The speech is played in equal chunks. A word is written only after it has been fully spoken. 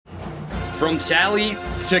From Tally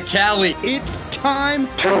to Cali, It's time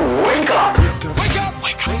to wake up. Wake up!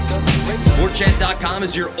 Wake up! WarChant.com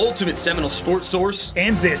is your ultimate Seminole sports source.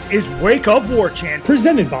 And this is Wake Up War Chant,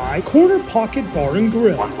 presented by Corner Pocket Bar and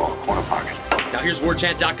Grill. One ball, corner pocket. Now here's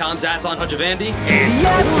WarChant.com's Aslan Hajavandi. And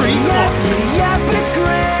Yep, it's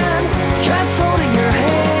grand, just holding your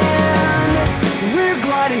hand. We're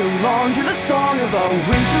gliding along to the song of a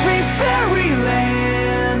wintry fairyland.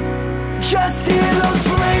 Just hear those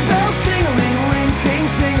sleigh bells jingling, ring, ting,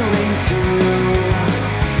 tingling too.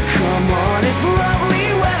 Come on, it's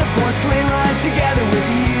lovely weather for a sleigh ride together with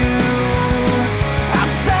you.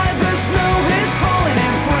 Outside the snow is falling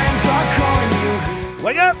and friends are calling you.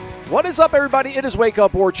 Wake up! What is up, everybody? It is Wake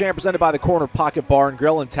Up War Chant, presented by the Corner Pocket Bar and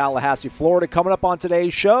Grill in Tallahassee, Florida. Coming up on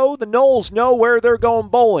today's show, the Noles know where they're going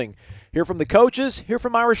bowling. Hear from the coaches, hear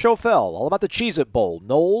from Ira Schofel, all about the Cheez-It Bowl,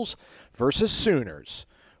 Noles versus Sooners.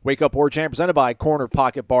 Wake Up War Chant, presented by Corner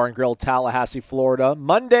Pocket Bar and Grill, Tallahassee, Florida.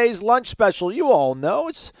 Monday's lunch special, you all know,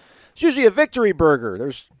 it's usually a victory burger.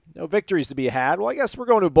 There's no victories to be had. Well, I guess we're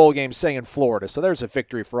going to a bowl game staying in Florida, so there's a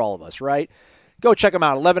victory for all of us, right? Go check them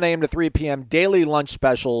out, 11 a.m. to 3 p.m., daily lunch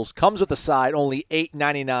specials. Comes with a side, only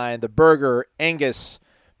 $8.99. The burger, Angus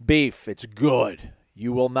beef, it's good.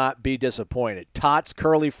 You will not be disappointed. Tots,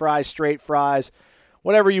 curly fries, straight fries,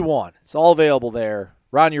 whatever you want. It's all available there,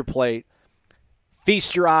 right on your plate.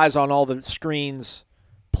 Feast your eyes on all the screens.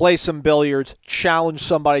 Play some billiards. Challenge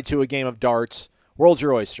somebody to a game of darts. World's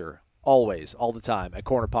your oyster. Always, all the time, at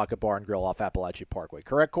Corner Pocket Bar and Grill off Appalachia Parkway.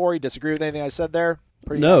 Correct, Corey? Disagree with anything I said there?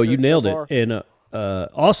 No, you nailed it. And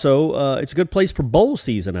also, it's a good place for bowl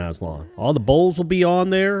season, Aslan. All the bowls will be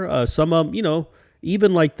on there. Some of them,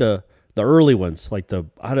 even like the early ones, like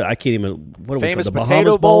I can't even, what Famous the Potato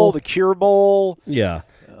Bahamas Bowl, the Cure Bowl. Yeah.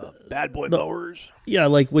 Bad Boy Mowers. Yeah,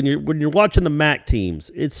 like when you're watching the MAC teams,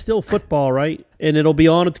 it's still football, right? And it'll be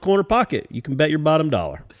on at the Corner Pocket. You can bet your bottom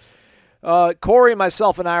dollar. Corey,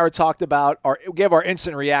 myself, and Ira talked about, gave our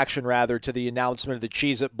instant reaction, rather, to the announcement of the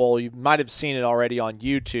Cheez-It Bowl. You might have seen it already on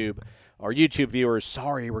YouTube. Our YouTube viewers,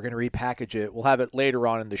 sorry, we're going to repackage it. We'll have it later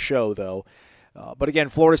on in the show, though. But again,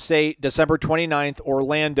 Florida State, December 29th,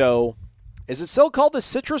 Orlando. Is it still called the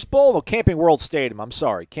Citrus Bowl? No, Camping World Stadium. I'm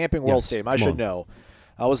sorry, Camping World Stadium. I should know.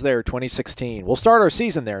 I was there 2016. We'll start our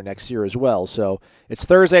season there next year as well. So it's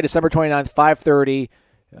Thursday, December 29th, 5:30.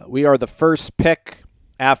 We are the first pick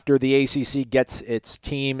after the ACC gets its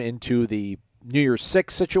team into the New Year's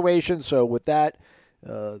Six situation. So with that,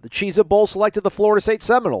 the Cheez-It Bowl selected the Florida State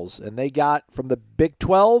Seminoles, and they got from the Big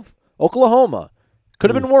 12, Oklahoma.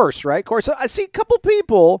 Could have been worse, right? Of course, I see a couple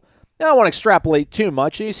people, and I don't want to extrapolate too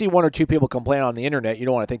much. You see one or two people complain on the internet. You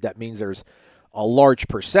don't want to think that means there's a large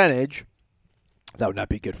percentage. That would not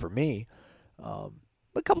be good for me. But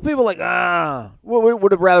a couple people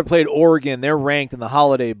would have rather played Oregon. They're ranked in the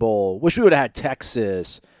Holiday Bowl. Wish we would have had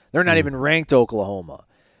Texas. They're not even ranked, Oklahoma.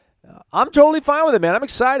 I'm totally fine with it, man. I'm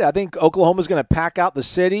excited. I think Oklahoma's going to pack out the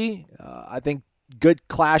city. I think good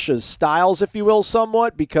clash of styles, if you will,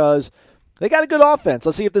 somewhat, because they got a good offense.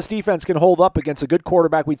 Let's see if this defense can hold up against a good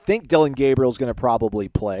quarterback. We think Dylan Gabriel's going to probably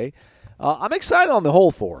play. I'm excited on the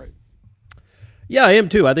whole for it. Yeah, I am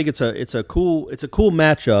too. I think it's a cool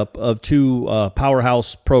matchup of two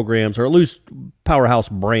powerhouse programs, or at least powerhouse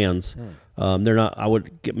brands. They're not. I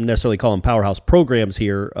would necessarily call them powerhouse programs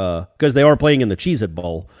here because they are playing in the Cheez-It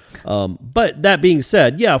Bowl. But that being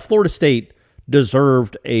said, yeah, Florida State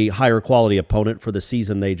deserved a higher quality opponent for the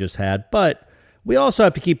season they just had. But we also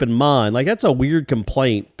have to keep in mind, like, that's a weird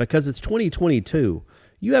complaint because it's 2022.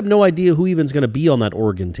 You have no idea who even's going to be on that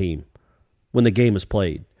Oregon team when the game is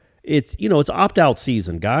played. It's opt-out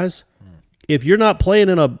season, guys. If you're not playing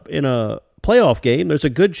in a playoff game, there's a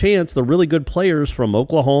good chance the really good players from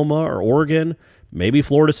Oklahoma or Oregon, maybe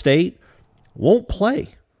Florida State, won't play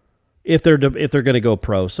if they're going to go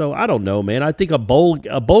pro. So I don't know, man. I think a bowl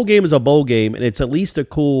game is a bowl game, and it's at least a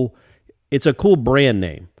cool brand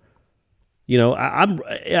name. I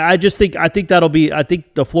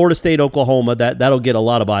think the Florida State Oklahoma that'll get a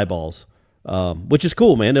lot of eyeballs, which is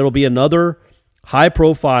cool, man. It'll be another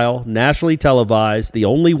high-profile, nationally televised, the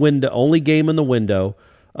only game in the window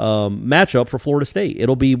matchup for Florida State.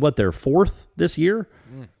 It'll be their fourth this year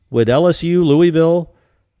with LSU, Louisville,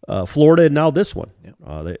 Florida, and now this one.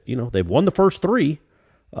 Yep. They've won the first three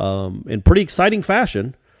in pretty exciting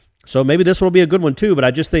fashion. So maybe this one will be a good one too. But I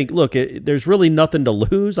just think, look, there's really nothing to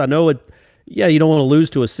lose. I know it. Yeah, you don't want to lose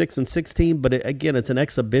to a 6-6 team, but again, it's an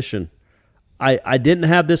exhibition. I didn't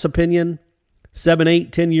have this opinion 7,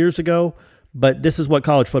 8, 10 years ago. But this is what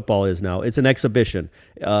college football is now. It's an exhibition,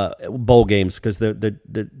 bowl games, because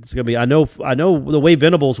it's going to be. I know the way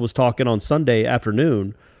Venables was talking on Sunday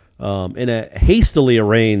afternoon in a hastily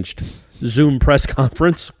arranged Zoom press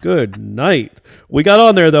conference. Good night. We got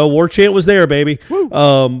on there, though. War Chant was there, baby.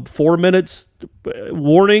 4 minutes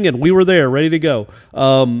warning, and we were there, ready to go.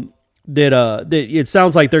 It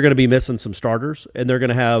sounds like they're going to be missing some starters, and they're going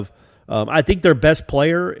to have I think their best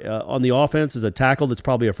player on the offense is a tackle that's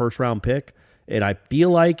probably a first-round pick, and I feel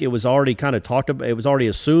like it was already kind of talked about. It was already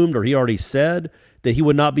assumed, or he already said that he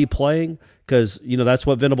would not be playing because, that's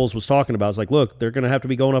what Venables was talking about. It's like, look, they're going to have to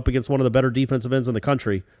be going up against one of the better defensive ends in the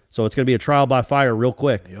country, so it's going to be a trial by fire real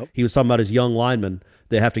quick. Yep. He was talking about his young linemen.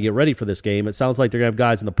 They have to get ready for this game. It sounds like they're going to have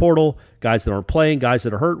guys in the portal, guys that aren't playing, guys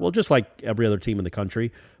that are hurt, well, just like every other team in the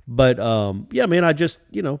country. But, yeah, man, I just,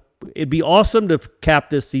 it'd be awesome to cap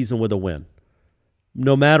this season with a win.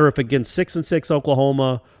 No matter if against 6-6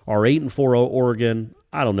 Oklahoma or 8-4 Oregon,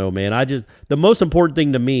 I don't know, man. The most important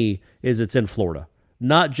thing to me is it's in Florida.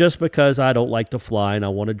 Not just because I don't like to fly and I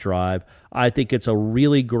want to drive. I think it's a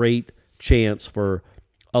really great chance for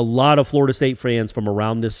a lot of Florida State fans from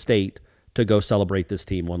around this state to go celebrate this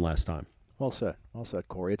team one last time. Well said,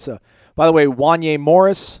 Corey. It's by the way, Wanya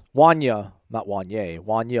Morris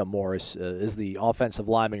is the offensive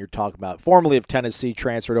lineman you're talking about. Formerly of Tennessee,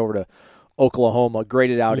 transferred over to Oklahoma,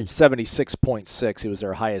 graded out at 76.6. He was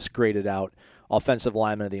their highest graded out offensive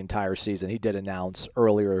lineman of the entire season. He did announce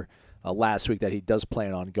earlier last week that he does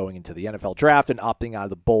plan on going into the NFL draft and opting out of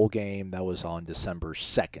the bowl game. That was on December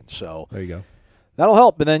 2nd. So there you go. That'll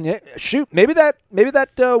help. And then maybe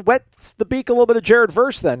that wets the beak a little bit of Jared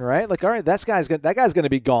Verse then, right? Like, all right, that guy's going to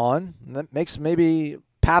be gone. And that makes maybe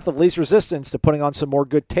path of least resistance to putting on some more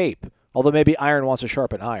good tape. Although maybe iron wants to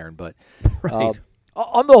sharpen iron, but right.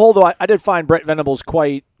 On the whole, though, I did find Brent Venables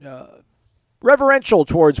quite reverential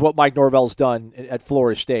towards what Mike Norvell's done at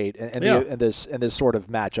Florida State and this sort of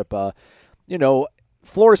matchup.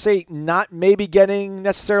 Florida State not maybe getting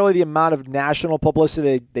necessarily the amount of national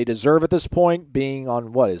publicity they deserve at this point, being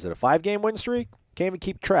on, what is it, a 5-game win streak? Can't even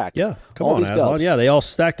keep track. Yeah, come on, Aslan. Yeah, they all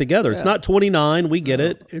stack together. Yeah. It's not 29. We get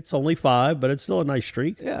it. It's only 5, but it's still a nice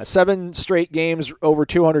streak. Yeah, 7 straight games over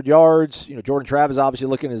 200 yards. Jordan Travis obviously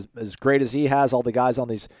looking as great as he has. All the guys on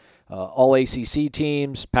these all ACC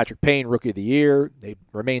teams. Patrick Payne, Rookie of the Year. They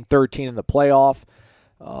remain 13 in the playoff.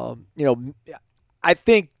 I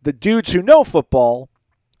think the dudes who know football,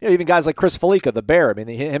 even guys like Chris Felica, the Bear, him and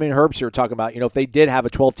Herbst were talking about, if they did have a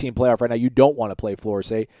 12-team playoff right now, you don't want to play Florida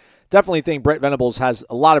State. Definitely think Brent Venables has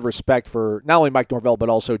a lot of respect for not only Mike Norvell, but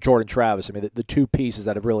also Jordan Travis. The two pieces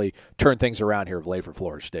that have really turned things around here of late for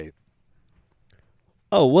Florida State.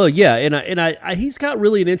 Oh, well, yeah, and he's got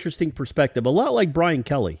really an interesting perspective, a lot like Brian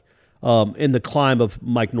Kelly in the climb of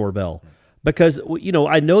Mike Norvell. Because,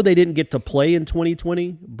 I know they didn't get to play in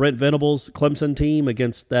 2020, Brent Venables' Clemson team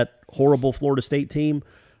against that horrible Florida State team,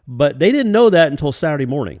 but they didn't know that until Saturday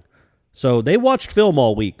morning. So they watched film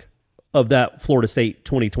all week of that Florida State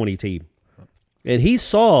 2020 team. And he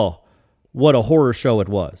saw what a horror show it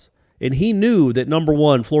was. And he knew that, number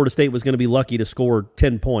one, Florida State was going to be lucky to score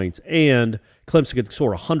 10 points, and Clemson could score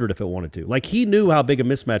 100 if it wanted to. Like, he knew how big a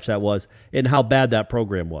mismatch that was and how bad that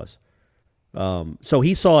program was. So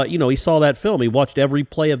he saw, he saw that film. He watched every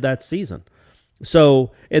play of that season.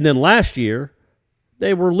 So, and then last year,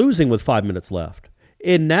 they were losing with 5 minutes left.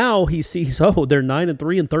 And now he sees, they're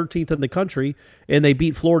 9-3 and 13th in the country, and they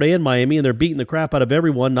beat Florida and Miami, and they're beating the crap out of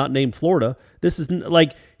everyone not named Florida. This is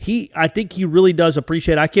like, I think he really does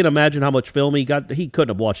appreciate, I can't imagine how much film he got. He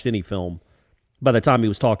couldn't have watched any film by the time he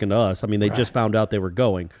was talking to us. They just found out they were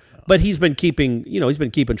going. But he's been keeping,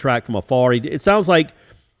 track from afar. It sounds like,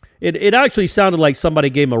 it actually sounded like somebody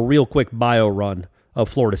gave him a real quick bio run of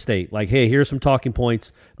Florida State. Like, hey, here's some talking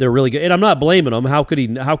points. They're really good. And I'm not blaming him. How could he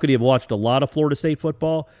have watched a lot of Florida State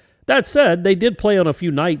football? That said, they did play on a few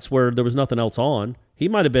nights where there was nothing else on. He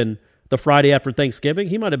might have been the Friday after Thanksgiving.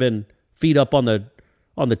 He might have been feet up on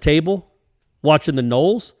the table watching the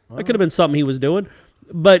Knowles. That could have been something he was doing.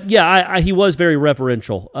 But yeah, he was very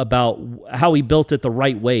reverential about how he built it the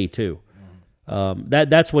right way too.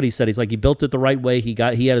 That's what he said. He's like, he built it the right way. He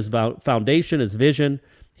had his foundation, his vision.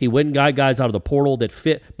 He went and got guys out of the portal that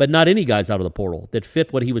fit, but not any guys out of the portal that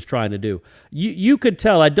fit what he was trying to do. You could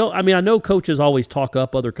tell. I know coaches always talk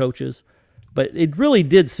up other coaches, but it really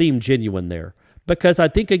did seem genuine there. Because I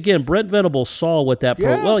think, again, Brent Venables saw what that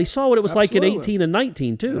he saw what it was like in 18 and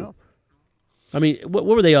 19 too. Yeah. What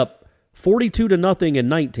were they up 42-0 in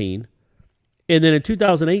 19, and then in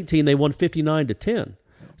 2018 they won 59-10.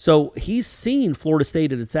 So he's seen Florida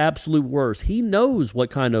State at its absolute worst. He knows what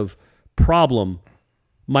kind of problem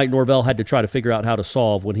Mike Norvell had to try to figure out how to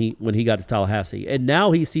solve when he got to Tallahassee. And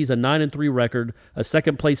now he sees a 9-3 record, a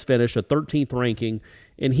second-place finish, a 13th ranking,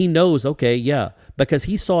 and he knows, okay, yeah, because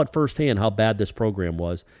he saw it firsthand how bad this program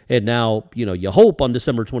was. And now, you hope on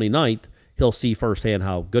December 29th he'll see firsthand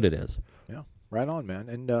how good it is. Yeah, right on, man.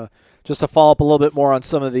 And just to follow up a little bit more on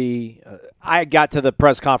some of the I got to the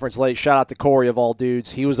press conference late. Shout out to Corey of all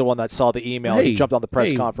dudes. He was the one that saw the email. He jumped on the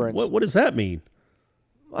press conference. What does that mean?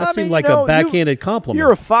 That seemed like a backhanded compliment.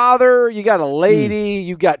 You're a father. You got a lady.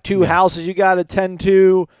 You got two houses you got to tend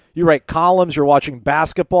to. You write columns. You're watching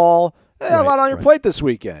basketball. A lot on your plate this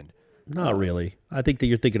weekend. Not really. I think that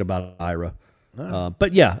you're thinking about Ira.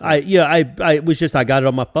 But yeah, I was just, I got it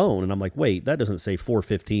on my phone and I'm like, wait, that doesn't say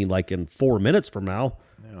 4:15 like in 4 minutes from now.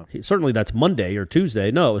 Yeah. Certainly that's Monday or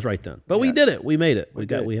Tuesday. No, it was right then. But we did it. We made it. We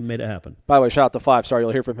made it happen. By the way, shout out to 5 Star.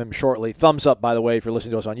 You'll hear from him shortly. Thumbs up, by the way, if you're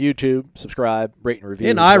listening to us on YouTube. Subscribe, rate, and review.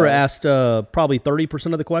 And Ira asked probably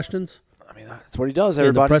 30% of the questions. I mean, that's what he does,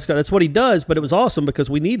 everybody. That's what he does, but it was awesome because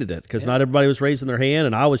we needed it because not everybody was raising their hand,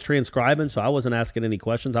 and I was transcribing, so I wasn't asking any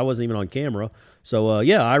questions. I wasn't even on camera. So,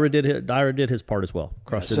 Ira did his part as well.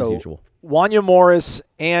 Crushed it as usual. Wanya Morris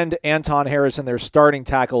and Anton Harrison, their starting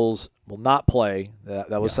tackles, will not play.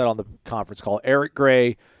 That was said on the conference call. Eric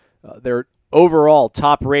Gray, their overall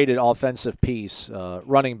top-rated offensive piece,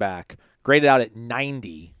 running back, graded out at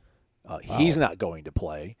 90. He's not going to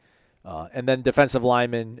play. And then defensive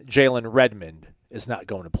lineman Jalen Redmond is not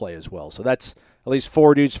going to play as well. So that's at least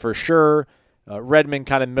 4 dudes for sure. Redmond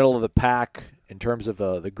kind of middle of the pack in terms of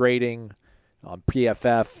the grading on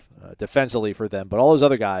PFF defensively for them. But all those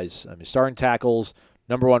other guys, I mean, starting tackles,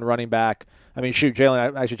 number 1 running back. I mean,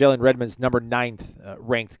 Jalen Redmond's number 9th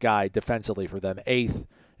ranked guy defensively for them, 8th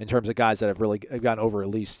in terms of guys that have really gotten over at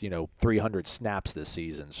least 300 snaps this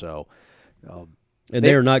season. So. And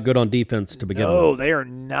they are not good on defense to begin with. No, they are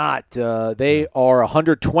not. They are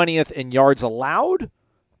 120th in yards allowed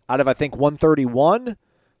out of, I think, 131.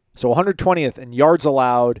 So 120th in yards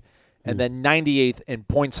allowed and then 98th in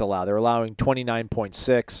points allowed. They're allowing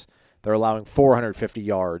 29.6. They're allowing 450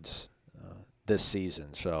 yards this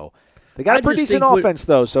season. So they got a pretty decent offense,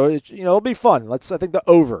 though. So it'll be fun. I think the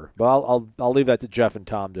over. But I'll leave that to Jeff and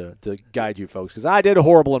Tom to guide you folks because I did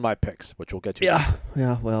horrible in my picks, which we'll get to.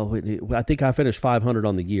 Yeah. Well, I think I finished 500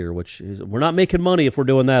 on the year, which is we're not making money if we're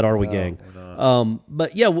doing that, are we, gang?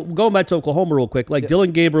 But yeah, going back to Oklahoma real quick.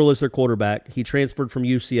 Dylan Gabriel is their quarterback. He transferred from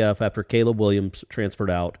UCF after Caleb Williams transferred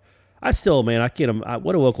out. I still, man, I can't.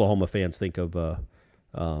 What do Oklahoma fans think of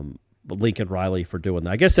Lincoln Riley for doing that?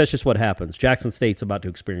 I guess that's just what happens. Jackson State's about to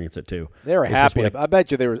experience it too. They were happy. I bet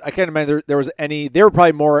you there was. I can't imagine there was any. There were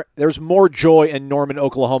probably more. There's more joy in Norman,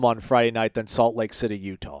 Oklahoma on Friday night than Salt Lake City,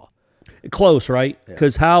 Utah. Close, right?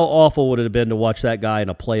 Because how awful would it have been to watch that guy in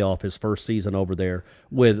a playoff his first season over there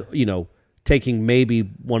with taking maybe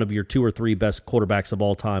one of your 2 or 3 best quarterbacks of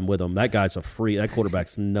all time with him. That guy's that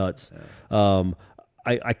quarterback's nuts.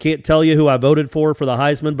 I can't tell you who I voted for the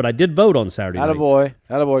Heisman, but I did vote on Saturday night.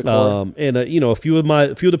 Attaboy, Corey. And a few of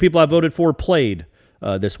the people I voted for played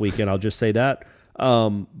this weekend. I'll just say that.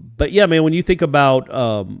 But yeah, man, when you think about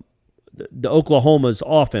the Oklahoma's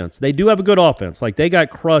offense, they do have a good offense. Like they got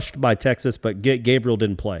crushed by Texas, but Gabriel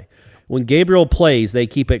didn't play. When Gabriel plays, they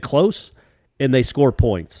keep it close and they score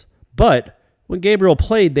points. But when Gabriel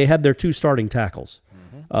played, they had their 2 starting tackles,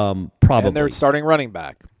 probably, and their starting running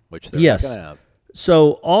back, which they're not going to have.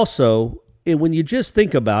 So also, when you just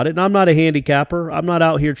think about it, and I'm not a handicapper. I'm not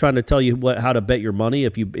out here trying to tell you how to bet your money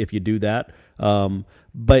if you do that.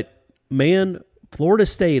 But man, Florida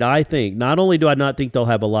State, I think, not only do I not think they'll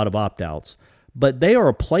have a lot of opt-outs, but they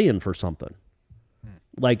are playing for something.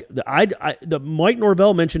 Like the Mike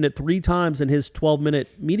Norvell mentioned it 3 times in his 12-minute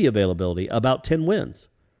media availability about 10 wins.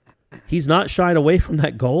 He's not shying away from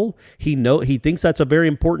that goal. He thinks that's a very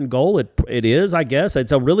important goal. It is, I guess.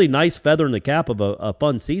 It's a really nice feather in the cap of a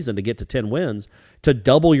fun season to get to 10 wins, to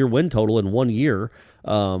double your win total in 1 year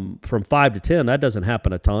from 5 to 10. That doesn't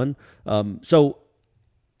happen a ton. So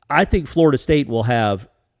I think Florida State will have.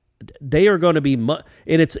 They are going to be, and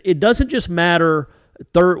it doesn't just matter.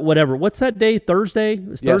 What's that day? Thursday?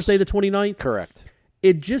 It's Thursday the 29th? Correct.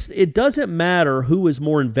 It doesn't matter who is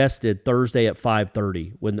more invested Thursday at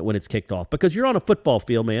 5:30 when it's kicked off, because you're on a football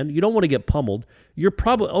field, man. You don't want to get pummeled.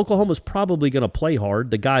 Oklahoma's probably going to play hard,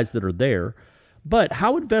 the guys that are there, but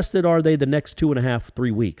how invested are they the next 2.5, 3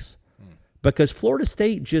 weeks? Because Florida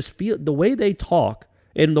State just the way they talk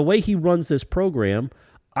and the way he runs this program,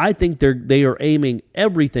 I think they are aiming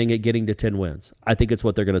everything at getting to 10 wins. I think it's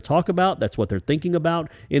what they're going to talk about. That's what they're thinking about,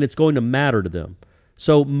 and it's going to matter to them.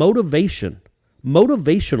 So motivationally,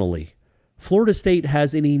 Florida State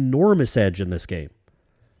has an enormous edge in this game.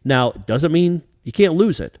 Now, it doesn't mean You can't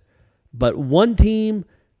lose it. But one team,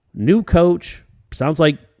 new coach, sounds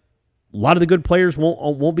like a lot of the good players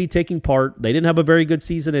won't be taking part. They didn't have a very good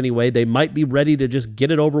season anyway. They might be ready to just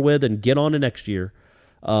get it over with and get on to next year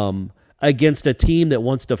against a team that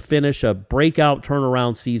wants to finish a breakout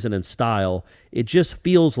turnaround season in style. It just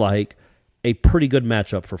feels like a pretty good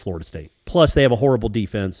matchup for Florida State. Plus, they have a horrible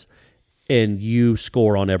defense, and you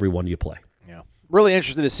score on everyone you play. Yeah. Really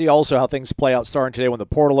interested to see also how things play out starting today when the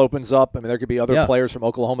portal opens up. I mean, there could be other players from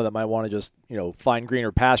Oklahoma that might want to just, find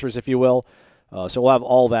greener pastures, if you will. So we'll have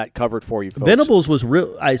all that covered for you, folks. Venables was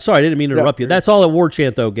real. Sorry, I didn't mean to interrupt you. That's all at War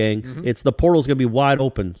Chant, though, gang. Mm-hmm. It's the portal's going to be wide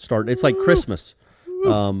open starting. It's like Christmas.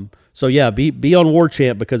 So, yeah, be on War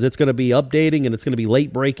Chant because it's going to be updating and it's going to be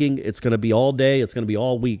late breaking. It's going to be all day. It's going to be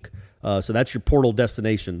all week. So that's your portal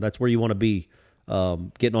destination. That's where you want to be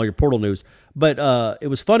getting all your portal news. But it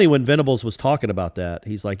was funny when Venables was talking about that.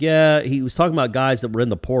 He's like, he was talking about guys that were in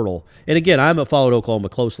the portal. And again, I haven't followed Oklahoma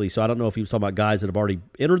closely, so I don't know if he was talking about guys that have already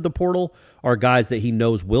entered the portal or guys that he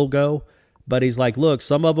knows will go. But he's like, look,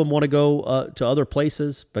 some of them want to go to other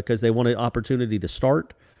places because they want an opportunity to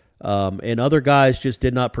start. And other guys just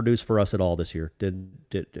did not produce for us at all this year.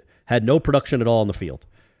 Had no production at all on the field.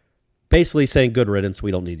 Basically saying good riddance,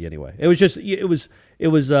 we don't need you anyway. It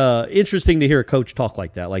was interesting to hear a coach talk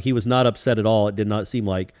like that. Like he was not upset at all. It did not seem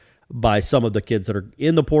like by some of the kids that are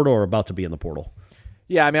in the portal or about to be in the portal.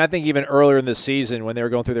 Yeah, I mean, I think even earlier in the season when they were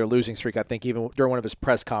going through their losing streak, I think even during one of his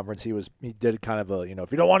press conferences, he did kind of a,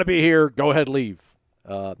 if you don't want to be here, go ahead, leave.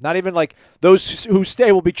 Not even like those who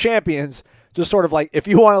stay will be champions. Just sort of like, if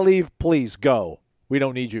you want to leave, please go. We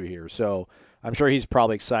don't need you here. So I'm sure he's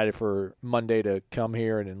probably excited for Monday to come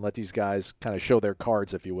here and let these guys kind of show their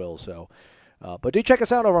cards, if you will. So, but do check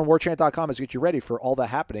us out over on warchant.com as we get you ready for all the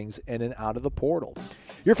happenings in and out of the portal.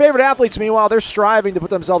 Your favorite athletes, meanwhile, they're striving to put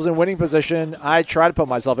themselves in winning position. I try to put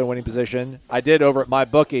myself in winning position. I did over at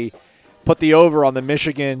MyBookie, put the over on the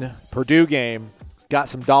Michigan-Purdue game. Got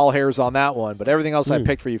some doll hairs on that one, but everything else I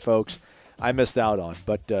picked for you folks, I missed out on,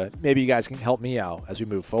 but maybe you guys can help me out as we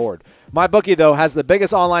move forward. MyBookie, though, has the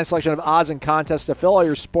biggest online selection of odds and contests to fill all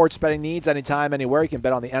your sports betting needs anytime, anywhere. You can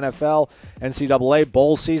bet on the NFL, NCAA.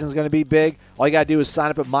 Bowl season is going to be big. All you got to do is sign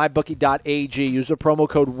up at mybookie.ag. Use the promo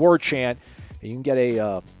code WARCHANT, and you can get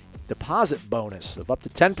a deposit bonus of up to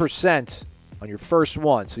 10% on your first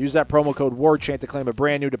one. So use that promo code WARCHANT to claim a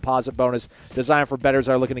brand new deposit bonus designed for bettors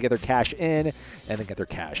that are looking to get their cash in and then get their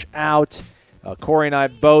cash out. Corey and I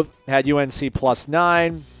both had UNC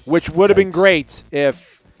 +9, which would have been great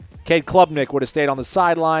if Cade Klubnik would have stayed on the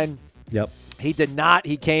sideline. Yep. He did not.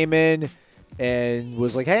 He came in and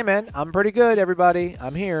was like, hey, man, I'm pretty good, everybody.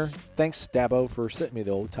 I'm here. Thanks, Dabo, for sitting me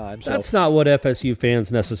the whole time. So, that's not what FSU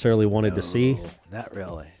fans necessarily wanted to see. Not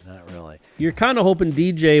really. You're kind of hoping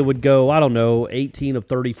DJ would go, 18 of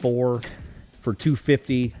 34 for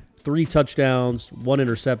 250, 3 touchdowns, 1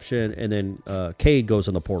 interception, and then Cade goes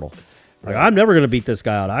in the portal. Like, I'm never going to beat this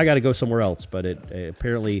guy out. I got to go somewhere else. But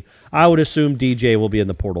apparently, I would assume DJ will be in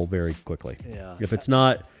the portal very quickly. Yeah. If it's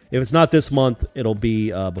not this month, it'll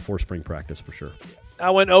be before spring practice for sure.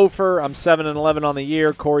 I went 0 for. I'm 7-11 on the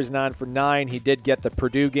year. Corey's 9 for 9. He did get the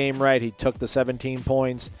Purdue game right. He took the 17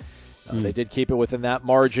 points. They did keep it within that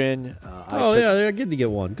margin. They're good to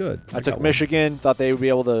get one. Good. I took Michigan. Thought they would be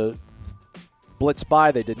able to blitz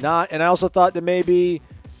by. They did not. And I also thought that maybe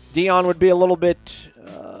Dion would be a little bit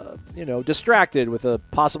distracted with a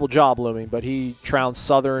possible job looming, but he trounced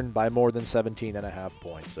Southern by more than 17.5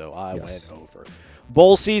 points, so I went over.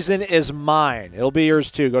 Bowl season is mine. It'll be yours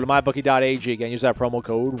too. Go to mybookie.ag. Again, use that promo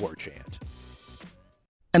code WARCHANT.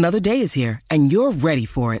 Another day is here, and you're ready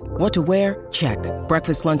for it. What to wear? Check.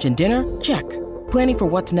 Breakfast, lunch, and dinner? Check. Planning for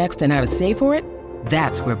what's next and how to save for it?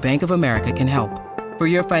 That's where Bank of America can help. For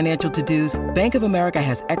your financial to-dos, Bank of America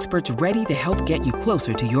has experts ready to help get you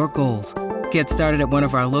closer to your goals. Get started at one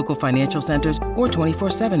of our local financial centers or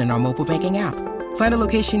 24/7 in our mobile banking app. Find a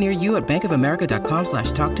location near you at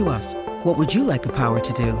bankofamerica.com/talktous. What would you like the power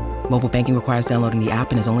to do? Mobile banking requires downloading the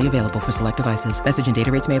app and is only available for select devices. Message and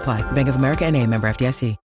data rates may apply. Bank of America NA, member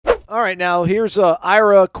FDIC. All right, now here's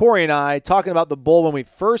Ira, Corey, and I talking about the bowl when we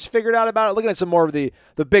first figured out about it, looking at some more of the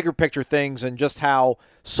bigger picture things and just how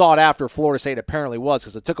sought after Florida State apparently was,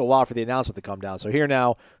 because it took a while for the announcement to come down. So here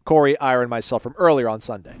now, Corey, Ira, and myself from earlier on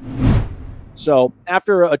Sunday. So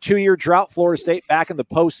after a 2-year drought, Florida State back in the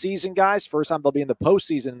postseason, guys. First time they'll be in the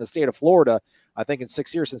postseason in the state of Florida, I think in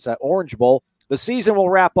 6 years since that Orange Bowl. The season will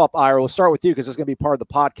wrap up, Ira. We'll start with you because it's going to be part of the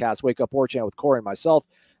podcast, Wake Up War Chant with Corey and myself.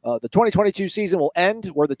 The 2022 season will end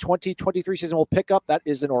where the 2023 season will pick up. That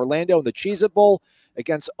is in Orlando in the Cheez-It Bowl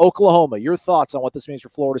against Oklahoma. Your thoughts on what this means for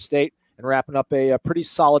Florida State and wrapping up a pretty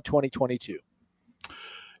solid 2022?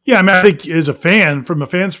 Yeah, I mean, I think as a fan, from a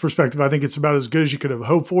fan's perspective, I think it's about as good as you could have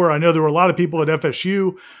hoped for. I know there were a lot of people at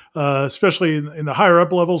FSU, especially in the higher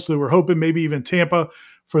up levels, who were hoping maybe even Tampa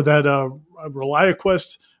for that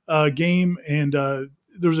ReliaQuest game, and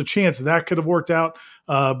there was a chance that could have worked out.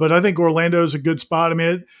 But I think Orlando is a good spot. I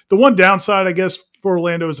mean, the one downside, I guess, for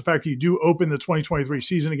Orlando is the fact that you do open the 2023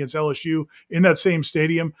 season against LSU in that same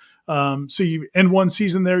stadium. So you end one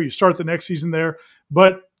season there, you start the next season there.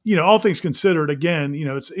 But all things considered, again,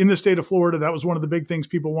 it's in the state of Florida. That was one of the big things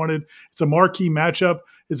people wanted. It's a marquee matchup.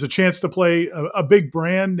 It's a chance to play a big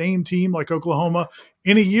brand name team like Oklahoma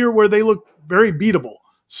in a year where they look very beatable.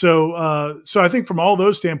 So I think from all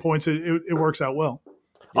those standpoints, it works out well.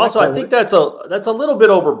 Also, I think that's a little bit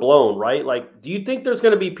overblown, right? Like, do you think there's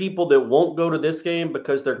going to be people that won't go to this game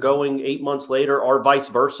because they're going 8 months later, or vice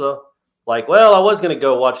versa? Like, well, I was going to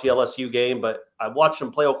go watch the LSU game, but I watched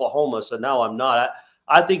them play Oklahoma, so now I'm not.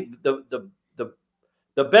 I think the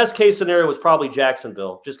best case scenario was probably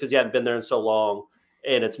Jacksonville, just because you hadn't been there in so long,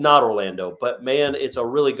 and it's not Orlando. But, man, it's a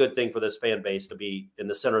really good thing for this fan base to be in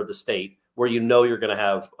the center of the state where you're going to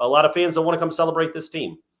have a lot of fans that want to come celebrate this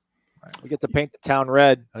team. Right. We get to paint the town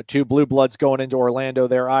red. 2 blue bloods going into Orlando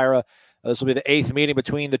there, Ira. This will be the 8th meeting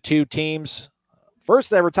between the two teams.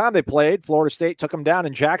 First ever time they played, Florida State took them down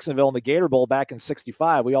in Jacksonville in the Gator Bowl back in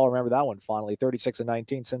 '65. We all remember that one fondly,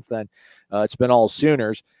 36-19. Since then, it's been all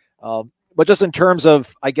Sooners. But just in terms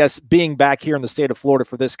of, I guess, being back here in the state of Florida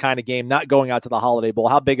for this kind of game, not going out to the Holiday Bowl,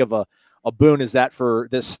 how big of a boon is that for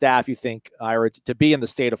this staff, you think, Ira, to be in the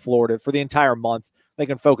state of Florida for the entire month? They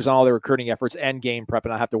can focus on all their recruiting efforts and game prep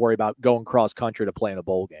and not have to worry about going cross country to play in a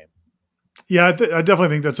bowl game. Yeah, I definitely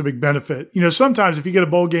think that's a big benefit. Sometimes if you get a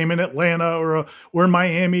bowl game in Atlanta or in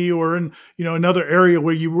Miami or in another area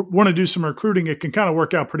where you want to do some recruiting, it can kind of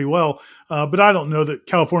work out pretty well. But I don't know that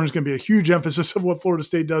California is going to be a huge emphasis of what Florida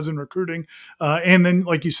State does in recruiting. And then,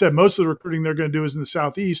 like you said, most of the recruiting they're going to do is in the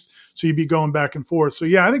Southeast, so you'd be going back and forth. So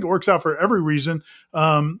yeah, I think it works out for every reason.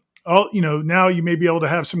 Now you may be able to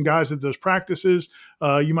have some guys at those practices.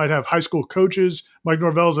 You might have high school coaches. Mike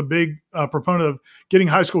Norvell is a big proponent of getting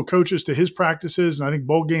high school coaches to his practices, and I think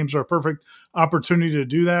bowl games are a perfect opportunity to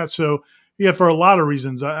do that. So, yeah, for a lot of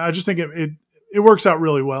reasons, I just think it works out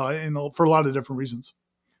really well, and for a lot of different reasons.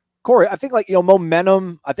 Corey, I think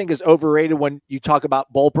momentum, I think, is overrated when you talk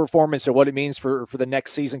about bowl performance and what it means for the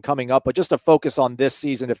next season coming up. But just to focus on this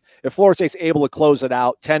season, if Florida State's able to close it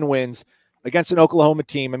out, 10 wins against an Oklahoma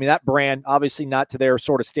team, I mean, that brand, obviously not to their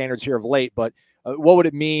sort of standards here of late, but what would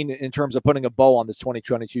it mean in terms of putting a bow on this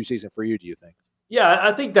 2022 season for you, do you think? Yeah,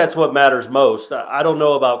 I think that's what matters most. I don't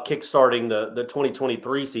know about kickstarting the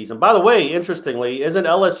 2023 season. By the way, interestingly, isn't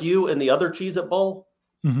LSU in the other Cheez-It Bowl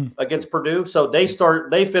against Purdue? So they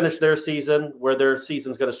finish their season where their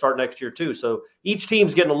season's going to start next year too. So each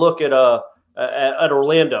team's getting a look at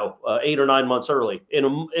Orlando 8 or 9 months early,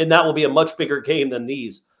 and that will be a much bigger game than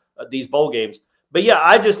these bowl games. But yeah,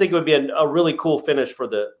 I just think it would be a really cool finish for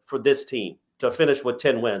this team to finish with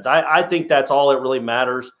 10 wins. I think that's all it really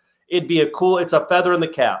matters. It'd be it's a feather in the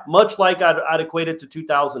cap, much like I'd equate it to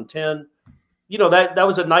 2010. That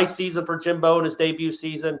was a nice season for Jimbo in his debut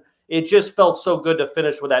season. It just felt so good to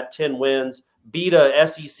finish with that 10 wins, beat a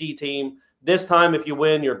SEC team. This time, if you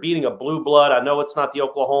win, you're beating a blue blood. I know it's not the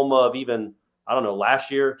Oklahoma of even, I don't know,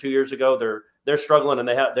 last year, 2 years ago. They're struggling and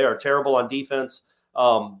they are terrible on defense.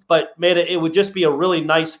 But man, it would just be a really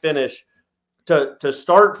nice finish to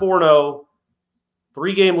start 4-0,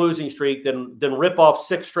 3-game losing streak, then rip off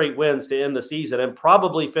 6 straight wins to end the season and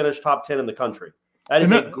probably finish top 10 in the country. That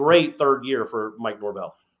is a great third year for Mike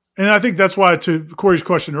Norvell. And I think that's why, to Corey's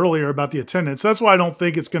question earlier about the attendance, that's why I don't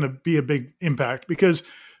think it's going to be a big impact, because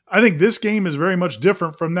I think this game is very much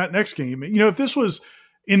different from that next game. If this was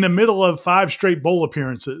in the middle of 5 straight bowl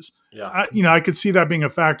appearances, I could see that being a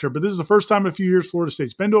factor. But this is the first time in a few years Florida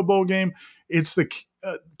State's been to a bowl game. It's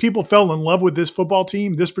people fell in love with this football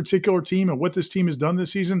team, this particular team, and what this team has done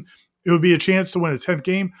this season. It would be a chance to win a 10th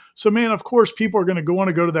game. So, man, of course, people are going to want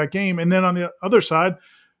to go to that game. And then on the other side,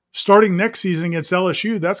 starting next season against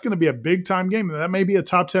LSU, that's going to be a big-time game. That may be a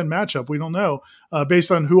top 10 matchup. We don't know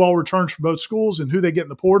based on who all returns from both schools and who they get in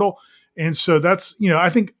the portal. And so that's, I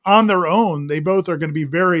think on their own, they both are going to be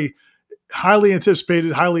very highly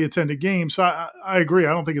anticipated, highly attended games. So I agree.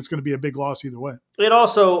 I don't think it's going to be a big loss either way. And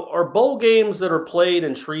also, are bowl games that are played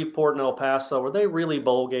in Shreveport and El Paso, are they really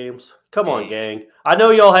bowl games? Come on, gang. I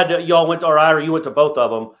know you went to both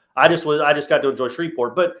of them. I just got to enjoy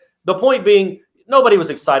Shreveport. But the point being, nobody was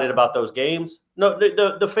excited about those games. No,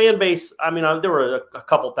 the fan base, I mean, there were a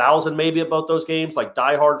couple thousand maybe at both those games, like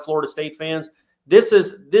diehard Florida State fans. This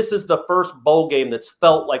is the first bowl game that's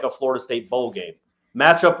felt like a Florida State bowl game.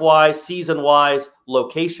 matchup wise, season wise,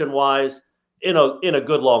 location wise, in a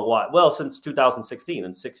good long while. Well, since 2016,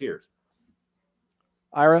 in 6 years.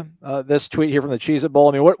 Ira, this tweet here from the Cheez-It Bowl.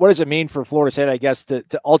 I mean, what does it mean for Florida State, I guess, to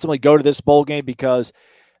ultimately go to this bowl game? Because,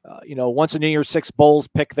 once a New Year's Six bowls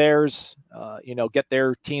pick theirs, get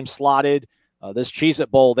their team slotted. This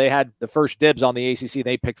Cheez-It Bowl, they had the first dibs on the ACC.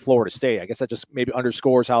 They picked Florida State. I guess that just maybe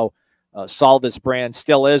underscores how solid this brand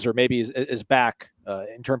still is, or maybe is back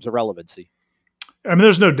in terms of relevancy. I mean,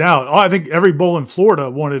 there's no doubt. I think every bowl in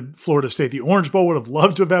Florida wanted Florida State. The Orange Bowl would have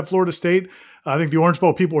loved to have had Florida State. I think the Orange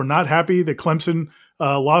Bowl people were not happy that Clemson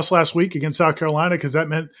lost last week against South Carolina, because that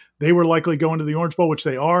meant they were likely going to the Orange Bowl, which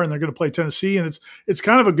they are, and they're going to play Tennessee. And it's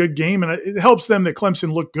kind of a good game, and it helps them that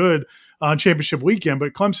Clemson looked good on championship weekend.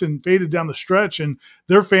 But Clemson faded down the stretch, and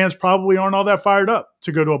their fans probably aren't all that fired up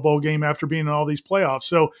to go to a bowl game after being in all these playoffs.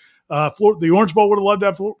 So the Orange Bowl would have loved to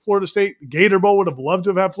have Florida State. The Gator Bowl would have loved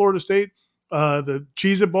to have had Florida State. The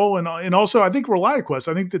Cheez-It Bowl, and also I think ReliaQuest.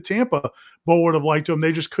 I think the Tampa Bowl would have liked them.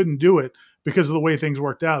 They just couldn't do it because of the way things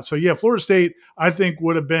worked out. So, yeah, Florida State, I think,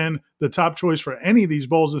 would have been the top choice for any of these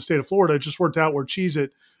bowls in the state of Florida. It just worked out where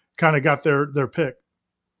Cheez-It kind of got their pick.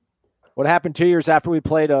 What happened 2 years after we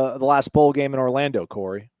played the last bowl game in Orlando,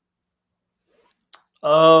 Corey?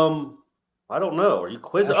 I don't know. Are you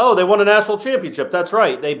quizzing? Oh, they won a national championship. That's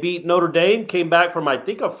right. They beat Notre Dame, came back from, I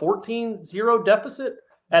think, a 14-0 deficit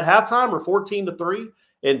at halftime, or 14-3,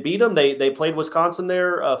 and beat them. They played Wisconsin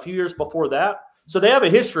there a few years before that. So they have a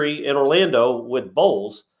history in Orlando with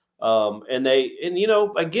bowls. Again,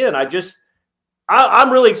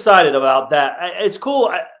 I'm really excited about that. It's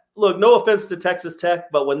cool. Look, no offense to Texas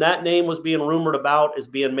Tech, but when that name was being rumored about as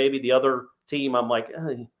being maybe the other team, I'm like,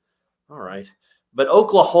 all right. But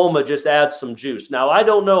Oklahoma just adds some juice. Now, I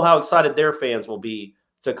don't know how excited their fans will be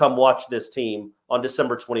to come watch this team on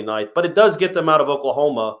December 29th, but it does get them out of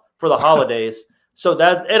Oklahoma for the holidays. So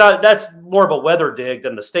that's more of a weather dig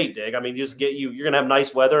than the state dig. I mean, you're going to have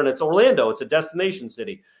nice weather, and it's Orlando. It's a destination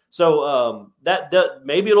city. So that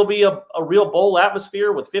maybe it'll be a real bowl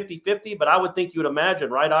atmosphere with 50-50, but I would think you would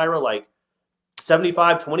imagine, right, Ira, like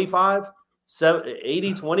 75-25,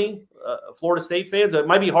 80-20 Florida State fans. It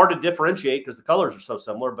might be hard to differentiate because the colors are so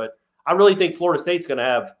similar, but I really think Florida State's going to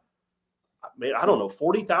have, I don't know,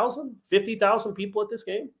 40,000, 50,000 people at this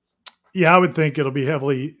game. Yeah, I would think it'll be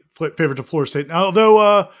heavily favored to Florida State. Now,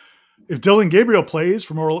 although if Dylan Gabriel plays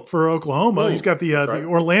for Oklahoma, he's got the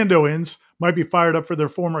Orlandoans might be fired up for their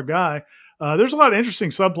former guy. There's a lot of interesting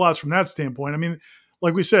subplots from that standpoint. I mean,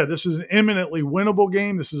 like we said, this is an eminently winnable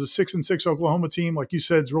game. This is a 6-6 Oklahoma team. Like you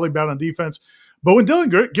said, it's really bad on defense. But when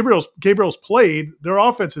Dylan Gabriel's played, their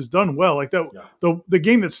offense has done well. Like the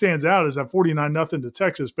game that stands out is that 49-0 to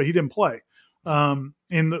Texas, but he didn't play.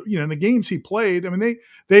 In the games he played, I mean,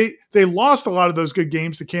 they lost a lot of those good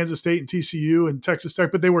games to Kansas State and TCU and Texas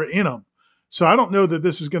Tech, but they were in them. So I don't know that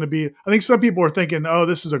this is going to be. I think some people are thinking, oh,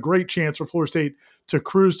 this is a great chance for Florida State to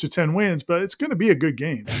cruise to 10 wins, but it's going to be a good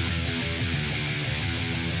game.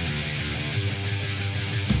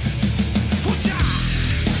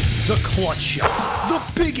 The clutch shot, the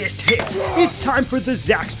biggest hit. It's time for the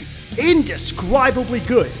Zaxby's Indescribably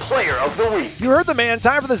Good Player of the Week. You heard the man.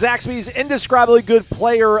 Time for the Zaxby's Indescribably Good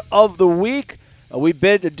Player of the Week. We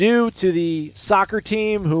bid adieu to the soccer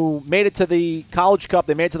team who made it to the College Cup.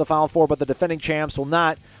 They made it to the Final Four, but the defending champs will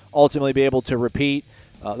not ultimately be able to repeat.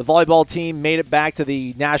 The volleyball team made it back to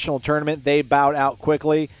the national tournament. They bowed out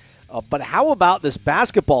quickly. But how about this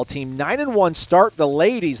basketball team? 9-1 start, the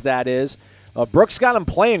ladies, that is. Brooks got him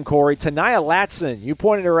playing, Corey. Tanaya Latson, you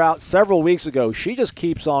pointed her out several weeks ago. She just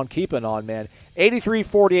keeps on keeping on, man.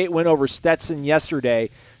 83-48 win over Stetson yesterday.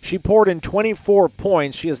 She poured in 24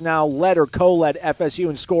 points. She has now led or co-led FSU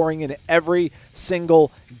in scoring in every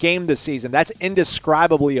single game this season. That's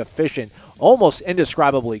indescribably efficient, almost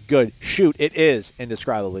indescribably good. Shoot, it is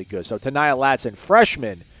indescribably good. So Tanaya Latson,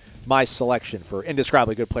 freshman, my selection for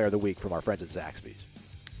Indescribably Good Player of the Week from our friends at Zaxby's.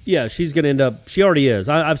 Yeah, she's going to end up – she already is.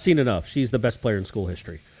 I've seen enough. She's the best player in school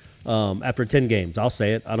history. After 10 games. I'll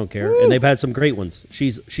say it. I don't care. Woo! And they've had some great ones.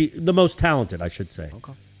 She's the most talented, I should say.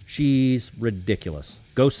 Okay. She's ridiculous.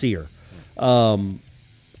 Go see her. I'm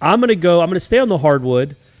going to stay on the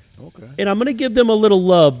hardwood. Okay. And I'm going to give them a little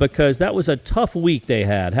love because that was a tough week they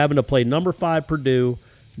had, having to play number 5 Purdue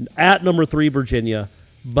at number 3 Virginia.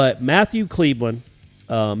 But Matthew Cleveland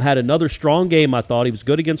had another strong game, I thought. He was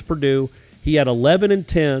good against Purdue. He had 11 and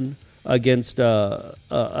 10 against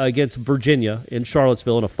Virginia in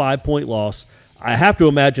Charlottesville in a 5-point loss. I have to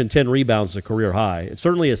imagine 10 rebounds is a career high. It's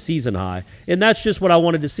certainly a season high. And that's just what I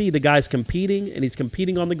wanted to see. The guy's competing, and he's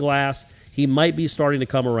competing on the glass. He might be starting to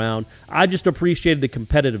come around. I just appreciated the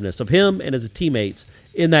competitiveness of him and his teammates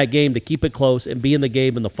in that game to keep it close and be in the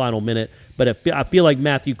game in the final minute. But I feel like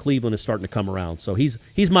Matthew Cleveland is starting to come around. So he's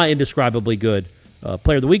my indescribably good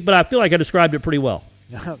player of the week, but I feel like I described it pretty well.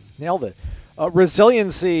 Nailed it.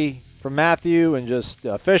 Resiliency from Matthew and just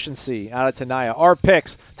efficiency out of Tanaya. Our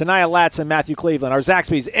picks, Tanaya Latz and Matthew Cleveland, our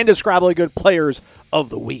Zaxby's indescribably good players of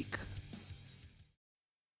the week.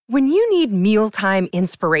 When you need mealtime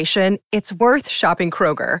inspiration, it's worth shopping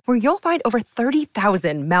Kroger, where you'll find over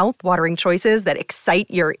 30,000 mouth-watering choices that excite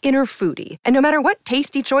your inner foodie. And no matter what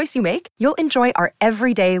tasty choice you make, you'll enjoy our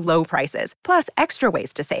everyday low prices, plus extra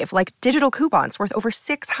ways to save, like digital coupons worth over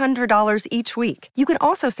 $600 each week. You can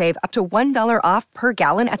also save up to $1 off per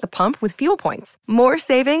gallon at the pump with fuel points. More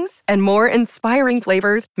savings and more inspiring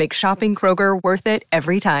flavors make shopping Kroger worth it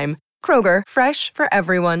every time. Kroger, fresh for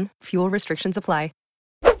everyone. Fuel restrictions apply.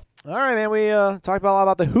 All right, man, we talked about a lot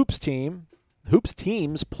about the Hoops team. Hoops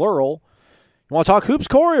teams, plural. You want to talk hoops,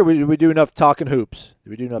 Corey, or did we do enough talking hoops?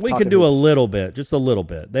 Did we do enough? We can do a little bit, just a little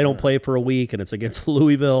bit. They don't play for a week, and it's against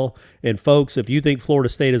Louisville. And, folks, if you think Florida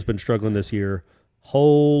State has been struggling this year,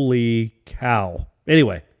 holy cow.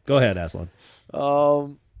 Anyway, go ahead, Aslan.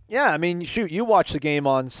 Yeah, I mean, shoot, you watched the game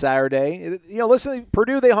on Saturday. You know, listen,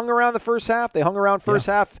 Purdue, they hung around the first half. They hung around first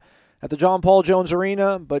half at the John Paul Jones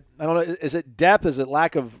Arena, but I don't know, is it depth? Is it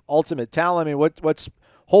lack of ultimate talent? I mean, what's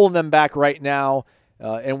holding them back right now,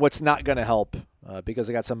 and what's not going to help? Because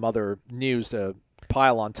they got some other news to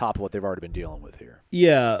pile on top of what they've already been dealing with here.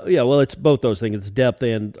 Yeah. Well, it's both those things. It's depth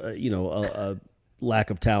and a lack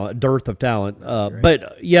of talent, dearth of talent.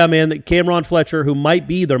 But yeah, man, Cameron Fletcher, who might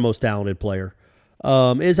be their most talented player,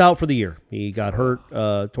 is out for the year. He got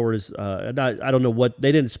hurt toward his. I don't know what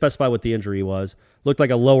they didn't specify what the injury was. Looked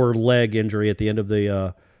like a lower leg injury at the end of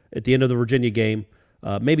the Virginia game.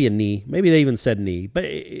 Maybe a knee. Maybe they even said knee. But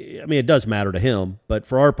I mean, it does matter to him. But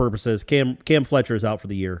for our purposes, Cam Fletcher is out for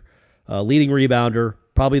the year. Leading rebounder,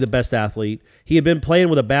 probably the best athlete. He had been playing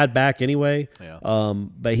with a bad back anyway. Yeah.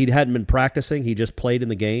 But he hadn't been practicing. He just played in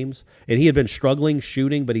the games, and he had been struggling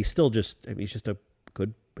shooting. But he's still just. I mean, he's just a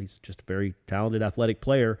very talented, athletic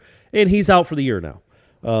player, and he's out for the year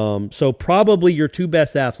now. So probably your two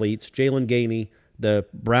best athletes, Jalen Gainey, the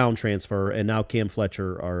Brown transfer, and now Cam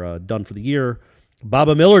Fletcher are done for the year.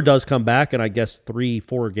 Baba Miller does come back in, I guess,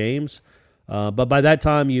 3-4 games. But by that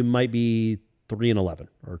time, you might be 3-11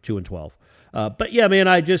 or 2-12. But yeah, man,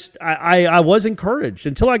 I was encouraged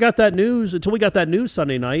until we got that news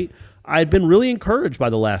Sunday night. I'd been really encouraged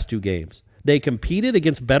by the last two games. They competed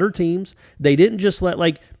against better teams. They didn't just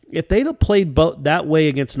if they'd have played that way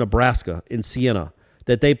against Nebraska in Siena,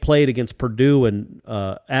 that they played against Purdue and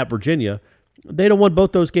at Virginia, they'd have won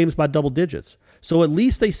both those games by double digits. So at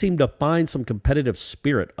least they seemed to find some competitive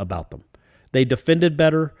spirit about them. They defended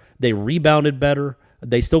better. They rebounded better.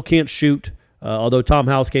 They still can't shoot, although Tom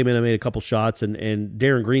House came in and made a couple shots, and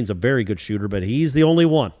Darren Green's a very good shooter, but he's the only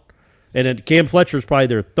one. And then Cam Fletcher's probably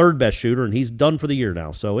their third best shooter, and he's done for the year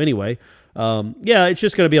now. So anyway, it's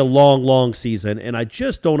just going to be a long, long season, and I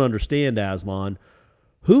just don't understand, Aslan,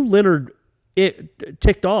 who Leonard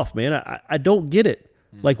ticked off, man. I don't get it.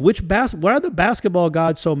 Like, why are the basketball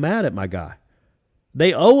gods so mad at my guy?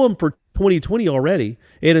 They owe him for 2020 already,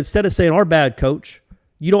 and instead of saying, our bad coach,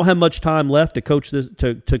 you don't have much time left to coach this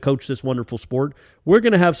to coach this wonderful sport, we're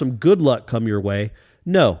going to have some good luck come your way.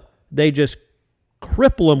 No, they just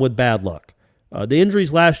cripple him with bad luck. The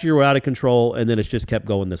injuries last year were out of control, and then it's just kept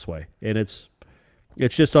going this way, and it's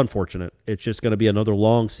just unfortunate. It's just going to be another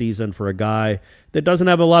long season for a guy that doesn't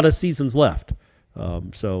have a lot of seasons left.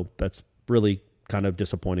 So that's really kind of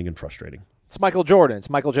disappointing and frustrating. It's Michael Jordan. It's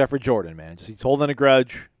Michael Jeffrey Jordan, man. He's holding a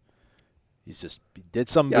grudge. He did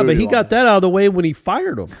some. Yeah, but he got that out of the way when he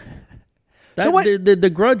fired him.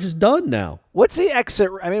 The grudge is done now. What's the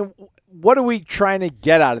exit? I mean, what are we trying to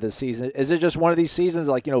get out of this season? Is it just one of these seasons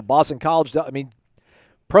like, Boston College? I mean,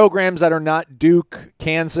 programs that are not Duke,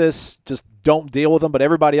 Kansas, just don't deal with them, but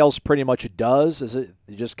everybody else pretty much does? Is it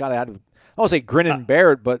you just got to have, I don't want to say grin and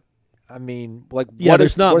bear it, but I mean, what's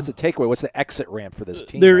the takeaway? What's the exit ramp for this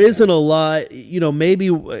team? There isn't a lot. Maybe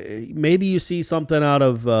you see something out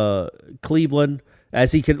of Cleveland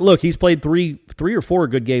as he can. Look, he's played three or four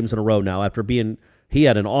good games in a row now after he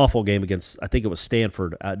had an awful game against, I think it was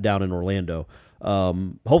Stanford down in Orlando.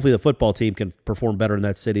 Hopefully the football team can perform better in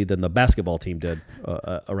that city than the basketball team did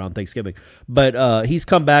around Thanksgiving. But he's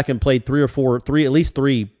come back and played at least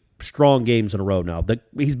three strong games in a row now.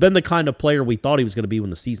 He's been the kind of player we thought he was going to be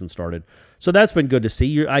when the season started. So that's been good to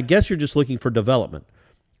see. I guess you're just looking for development.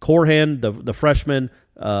 Corhan, the freshman,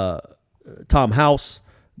 Tom House,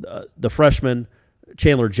 the freshman,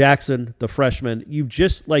 Chandler Jackson, the freshman.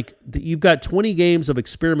 You've got 20 games of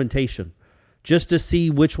experimentation. just to see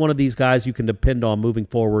which one of these guys you can depend on moving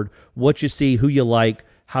forward, what you see, who you like,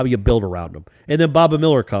 how you build around them. And then Bobby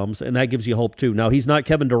Miller comes, and that gives you hope too. Now, he's not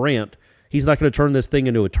Kevin Durant. He's not going to turn this thing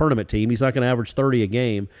into a tournament team. He's not going to average 30 a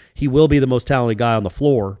game. He will be the most talented guy on the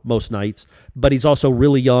floor most nights, but he's also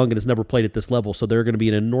really young and has never played at this level, so they're going to be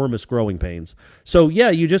in enormous growing pains. So,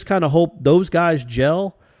 yeah, you just kind of hope those guys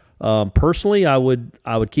gel. Personally, I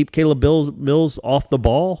would keep Caleb Mills off the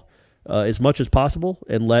ball as much as possible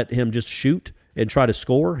and let him just shoot and try to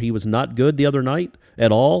score. He was not good the other night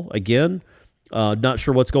at all. Again, not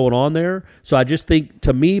sure what's going on there. So I just think,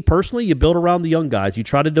 to me personally, you build around the young guys. You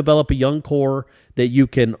try to develop a young core that you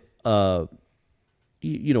can,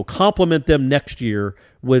 complement them next year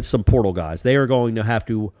with some portal guys. They are going to have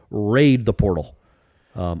to raid the portal,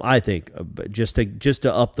 I think, just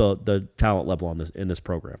to up the talent level in this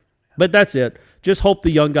program. But that's it. Just hope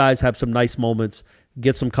the young guys have some nice moments,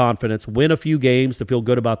 get some confidence, win a few games to feel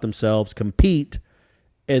good about themselves, compete,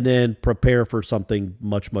 and then prepare for something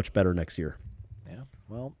much, much better next year.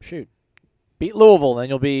 Well, shoot. Beat Louisville, then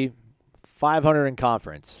you'll be 500 in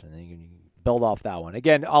conference, and then you can build off that one.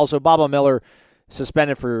 Again, also, Bobby Miller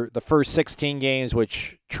suspended for the first 16 games,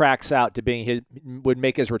 which tracks out to being would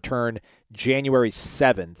make his return January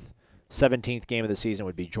 7th. 17th game of the season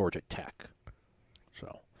would be Georgia Tech.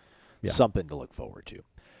 So, something to look forward to.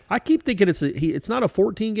 I keep thinking it's not a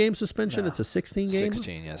 14-game suspension, it's a 16 game?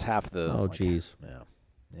 16, yes, half the. Oh, geez. Yeah,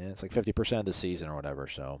 it's like 50% of the season or whatever,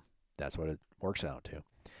 so that's what it works out to.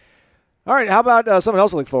 All right, how about something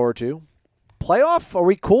else to look forward to? Playoff? Are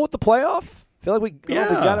we cool with the playoff? Feel like we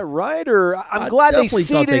got it right, or I'm glad they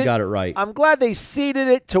seeded thought they got it right. I'm glad they seeded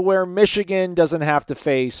it to where Michigan doesn't have to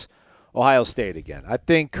face Ohio State again. I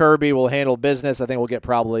think Kirby will handle business. I think we'll get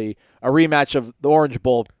probably a rematch of the Orange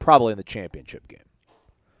Bowl, probably in the championship game.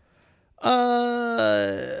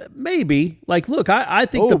 Maybe. Like, look, I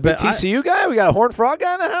think the TCU guy. We got a Horned Frog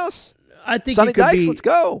guy in the house. I think Sonny it could Dykes. be, Let's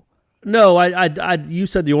go. No, you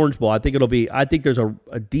said the Orange Bowl. I think it'll be. I think there's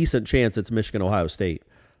a decent chance it's Michigan, Ohio State.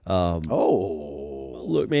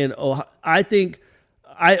 Look, man. I think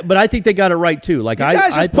they got it right too. Like, you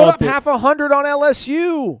guys just put up half 100 on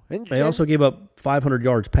LSU. They also gave up 500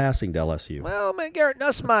 yards passing to LSU. Well, man, Garrett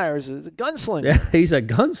Nussmeier is a gunslinger. Yeah, he's a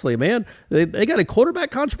gunslinger, man. They got a quarterback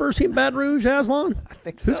controversy in Baton Rouge, Aslan. I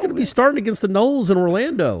think so. Who's going to be starting against the Noles in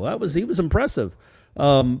Orlando? He was impressive.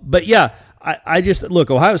 But yeah, I just look,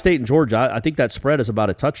 Ohio State and Georgia. I think that spread is about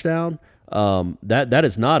a touchdown. That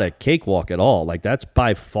is not a cakewalk at all. Like, that's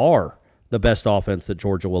by far the best offense that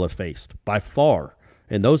Georgia will have faced, by far.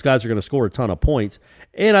 And those guys are going to score a ton of points.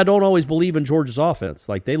 And I don't always believe in Georgia's offense.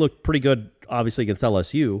 Like, they look pretty good, obviously, against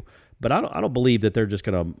LSU, but I don't believe that they're just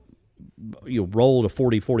going to roll to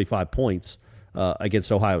 40, 45 points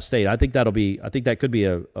against Ohio State. I think that could be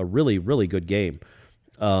a really, really good game.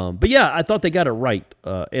 But yeah, I thought they got it right.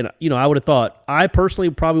 And I would have thought, I personally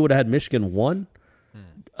probably would have had Michigan won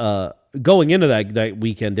going into that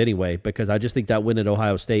weekend anyway, because I just think that win at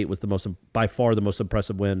Ohio State was by far the most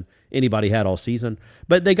impressive win anybody had all season.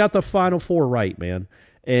 But they got the Final Four right, man.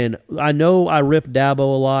 And I know I ripped Dabo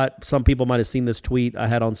a lot. Some people might have seen this tweet I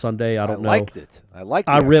had on Sunday. I don't know. I liked it. I liked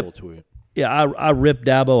the actual tweet. Yeah, I ripped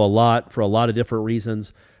Dabo a lot for a lot of different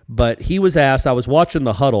reasons. But he was asked, I was watching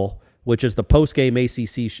The Huddle, which is the post-game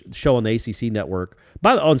ACC show on the ACC network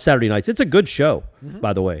on Saturday nights. It's a good show,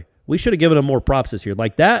 by the way. We should have given them more props this year.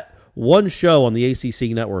 Like, that one show on the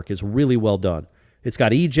ACC network is really well done. It's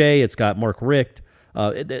got EJ, it's got Mark Richt.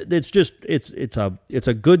 It's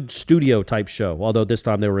a good studio type show. Although this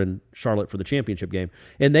time they were in Charlotte for the championship game,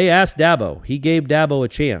 and they asked Dabo. He gave Dabo a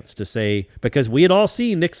chance to say, because we had all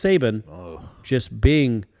seen Nick Saban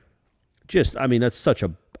I mean, that's such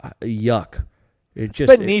a yuck. It's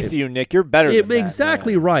beneath you, Nick. You're better than that.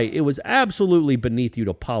 Exactly right. It was absolutely beneath you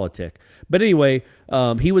to politic. But anyway,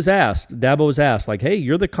 Dabo was asked, like, hey,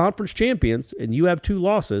 you're the conference champions, and you have 2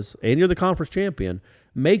 losses, and you're the conference champion.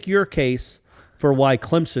 Make your case for why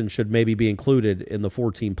Clemson should maybe be included in the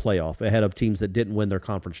 4-team playoff ahead of teams that didn't win their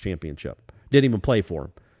conference championship, didn't even play for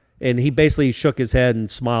them. And he basically shook his head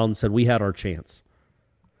and smiled and said, we had our chance,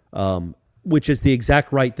 which is the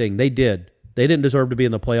exact right thing. They did. They didn't deserve to be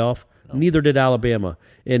in the playoff. Neither did Alabama.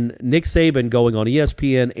 And Nick Saban going on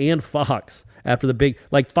ESPN and Fox after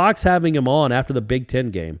Fox having him on after the Big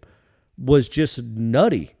Ten game was just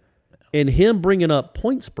nutty. And him bringing up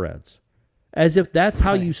point spreads as if that's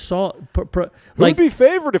how you saw. Who'd be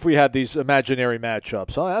favored if we had these imaginary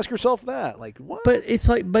matchups? Huh? Ask yourself that. Like, what? But it's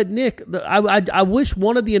like, Nick, I wish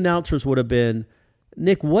one of the announcers would have been,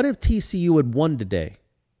 Nick, what if TCU had won today?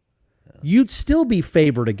 You'd still be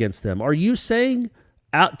favored against them. Are you saying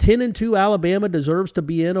 10-2 Alabama deserves to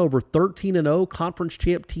be in over 13-0 conference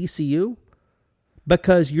champ TCU?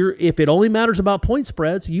 because if it only matters about point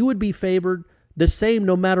spreads, you would be favored the same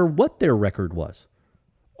no matter what their record was.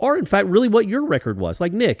 Or, in fact, really what your record was.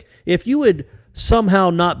 Like, Nick, if you had somehow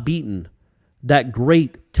not beaten that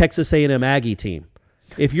great Texas A&M Aggie team,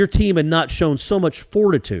 if your team had not shown so much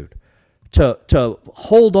fortitude to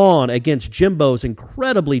hold on against Jimbo's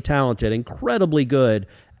incredibly talented, incredibly good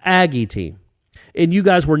Aggie team, and you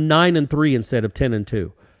guys were 9-3 instead of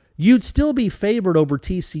 10-2, you'd still be favored over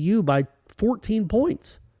TCU by 14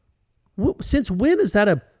 points. Since when is that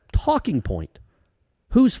a talking point?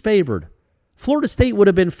 Who's favored? Florida State would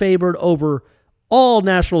have been favored over all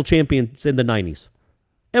national champions in the 90s.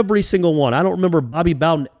 Every single one. I don't remember Bobby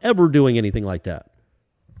Bowden ever doing anything like that.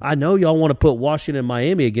 I know y'all want to put Washington and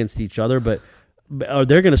Miami against each other, but they're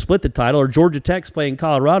going to split the title. Or Georgia Tech's playing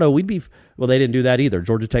Colorado. They didn't do that either.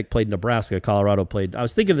 Georgia Tech played Nebraska. Colorado played. I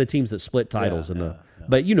was thinking of the teams that split titles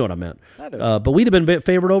but you know what I meant. But we'd have been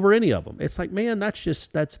favored over any of them. It's like, man,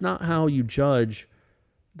 that's not how you judge.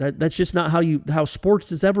 That's just not how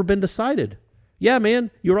sports has ever been decided. Yeah, man,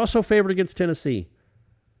 you were also favored against Tennessee.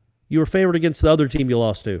 You were favored against the other team you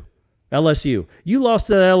lost to, LSU. You lost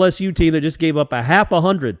to the LSU team that just gave up a half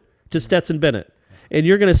 100 to Stetson Bennett. And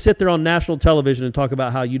you're going to sit there on national television and talk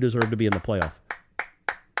about how you deserve to be in the playoff.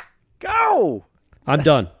 Go! I'm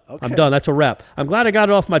done. Okay. I'm done. That's a wrap. I'm glad I got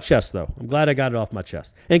it off my chest, though.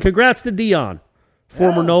 And congrats to Dion,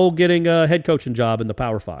 former Knoll, getting a head coaching job in the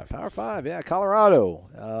Power 5. Power 5, yeah,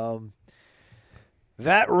 Colorado.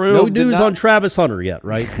 That room. No news on Travis Hunter yet,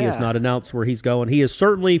 right? Yeah. He has not announced where he's going. He is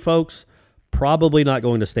certainly, folks, probably not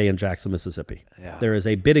going to stay in Jackson, Mississippi. Yeah. There is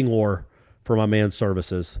a bidding war for my man's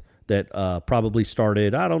services that probably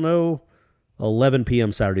started, 11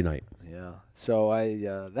 p.m. Saturday night. Yeah. So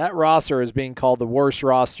that roster is being called the worst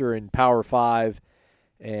roster in Power 5.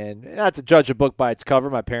 And not to judge a book by its cover,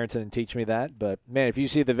 my parents didn't teach me that. But, man, if you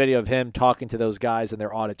see the video of him talking to those guys in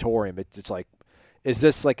their auditorium, it's like, is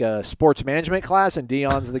this like a sports management class and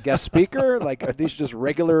Dion's the guest speaker? Like, are these just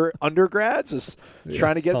regular undergrads just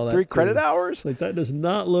trying to get 3 credit hours? Like, that does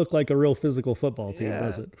not look like a real physical football team,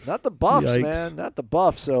 does it? Not the Buffs, man. Not the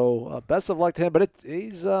Buffs. So best of luck to him. But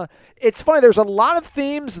it's funny. There's a lot of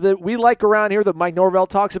themes that we like around here that Mike Norvell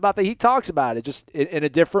talks about that he talks about it. Just in a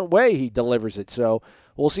different way he delivers it. So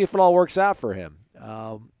we'll see if it all works out for him.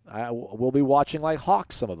 We'll be watching like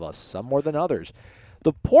hawks, some of us, some more than others.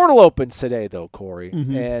 The portal opens today, though, Corey,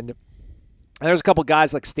 and there's a couple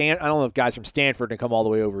guys like I don't know if guys from Stanford can come all the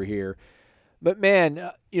way over here, but man,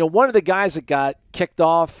 one of the guys that got kicked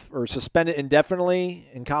off or suspended indefinitely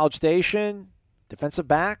in College Station, defensive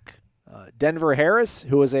back, Denver Harris,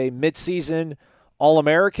 who was a midseason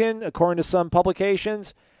All-American according to some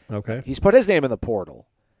publications. Okay, he's put his name in the portal.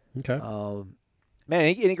 Okay.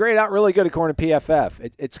 Man, he graded out really good according to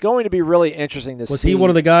PFF. It's going to be really interesting to see. Was he one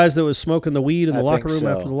of the guys that was smoking the weed in the locker room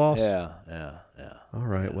after the loss? Yeah. All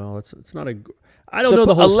right. Well, it's not a. I don't know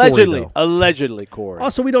the whole story, though. Allegedly, Corey.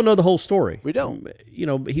 Also, we don't know the whole story. We don't.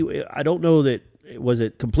 I don't know that. Was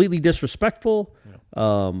it completely disrespectful?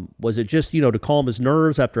 Yeah. Was it just to calm his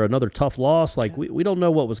nerves after another tough loss? Like we don't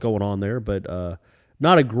know what was going on there, but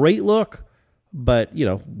not a great look. But we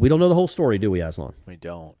don't know the whole story, do we, Aslan? We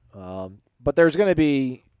don't. But there's going to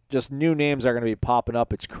be just new names that are going to be popping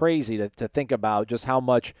up. It's crazy to think about just how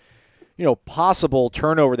much, possible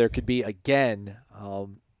turnover there could be again.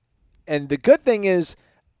 And the good thing is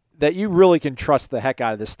that you really can trust the heck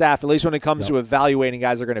out of the staff, at least when it comes to evaluating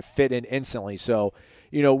guys that are going to fit in instantly. So,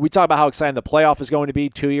 we talk about how exciting the playoff is going to be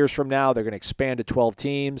 2 years from now. They're going to expand to 12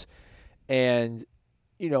 teams. And,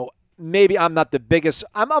 maybe I'm not the biggest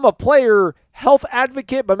 – I'm a player health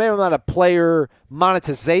advocate, but maybe I'm not a player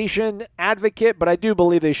monetization advocate, but I do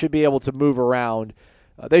believe they should be able to move around.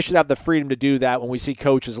 They should have the freedom to do that when we see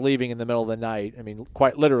coaches leaving in the middle of the night. I mean,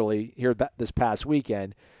 quite literally here this past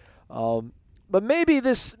weekend. But maybe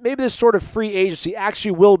this sort of free agency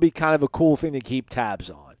actually will be kind of a cool thing to keep tabs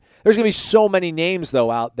on. There's going to be so many names, though,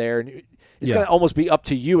 out there, and it's going to almost be up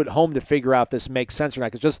to you at home to figure out if this makes sense or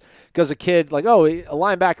not. Because a kid, like, a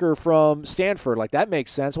linebacker from Stanford, like, that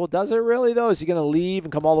makes sense. Well, does it really, though? Is he going to leave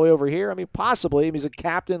and come all the way over here? I mean, possibly. He's a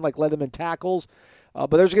captain, like, led them in tackles.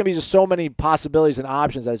 But there's going to be just so many possibilities and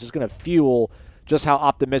options that it's just going to fuel just how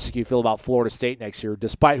optimistic you feel about Florida State next year,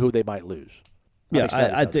 despite who they might lose. Yeah,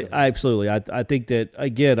 absolutely. I think that,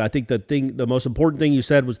 again, the most important thing you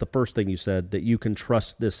said was the first thing you said, that you can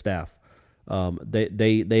trust this staff.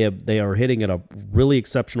 They are hitting at a really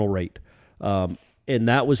exceptional rate. And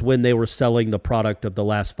that was when they were selling the product of the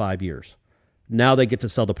last 5 years. Now they get to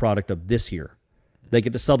sell the product of this year. They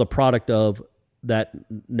get to sell the product of that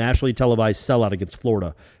nationally televised sellout against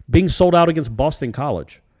Florida, being sold out against Boston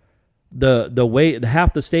College. the way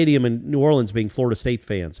half the stadium in New Orleans being Florida State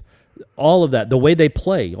fans, all of that, the way they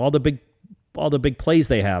play, all the big plays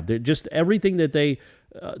they have, just everything that they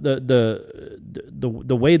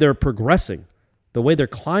the way they're progressing, the way they're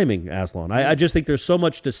climbing, Aslan. I just think there's so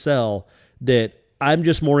much to sell that I'm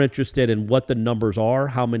just more interested in what the numbers are,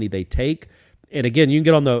 how many they take. And again,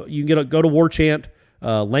 go to War Chant,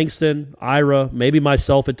 Langston, Ira, maybe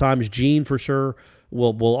myself at times, Gene for sure.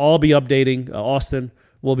 We'll all be updating. Austin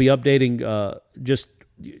will be updating just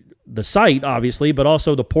the site, obviously, but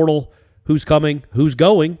also the portal, who's coming, who's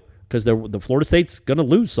going, because the Florida State's going to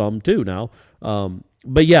lose some too now.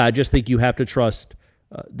 But yeah, I just think you have to trust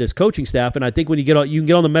this coaching staff. And I think when you can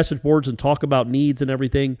get on the message boards and talk about needs and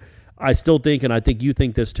everything. I still think, and I think you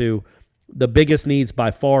think this too, the biggest needs by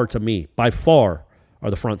far are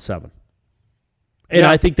the front seven. And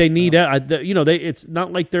I think they need, it's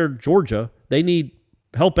not like they're Georgia. They need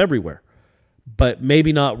help everywhere, but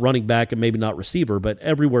maybe not running back and maybe not receiver, but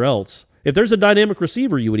everywhere else. If there's a dynamic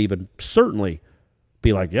receiver, you would even certainly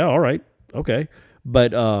be like, yeah, all right, okay.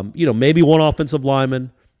 But, maybe one offensive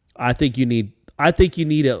lineman. I think you need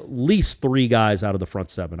at least 3 guys out of the front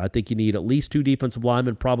seven. I think you need at least 2 defensive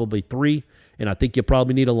linemen, probably 3, and I think you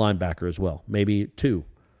probably need a linebacker as well, maybe 2,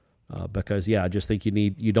 because I just think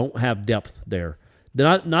you don't have depth there.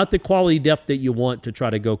 Not the quality depth that you want to try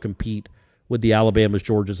to go compete with the Alabamas,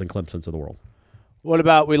 Georgias, and Clemsons of the world. What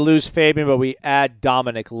about we lose Fabian, but we add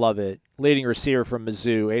Dominic Lovett, leading receiver from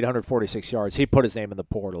Mizzou, 846 yards. He put his name in the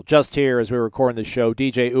portal. Just here as we were recording the show,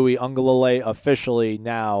 DJ Uiagalelei officially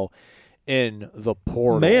now in the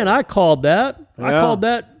portal. Man, I called that. Yeah. I called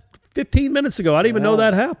that 15 minutes ago. I didn't even know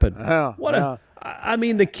that happened. Yeah.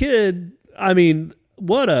 The kid, I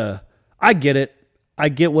get it. I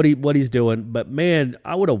get what he's doing, but man,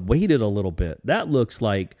 I would have waited a little bit.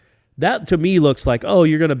 That to me looks like, oh,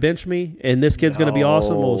 you're going to bench me and this kid's going to be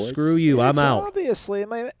awesome. Well, screw you. I'm out. Obviously,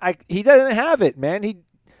 he doesn't have it, man.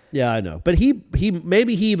 Yeah, I know. But he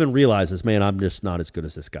maybe he even realizes, man, I'm just not as good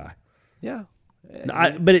as this guy. Yeah.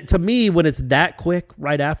 But to me, when it's that quick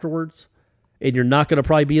right afterwards, and you're not going to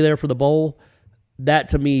probably be there for the bowl, that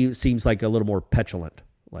to me seems like a little more petulant.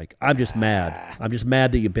 Like, I'm just mad. I'm just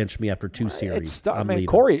mad that you benched me after 2 series.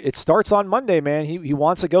 Corey, it starts on Monday, man. He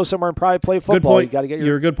wants to go somewhere and probably play football. Good point. You got to get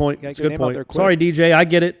You're a good point. It's a good point. Sorry, DJ. I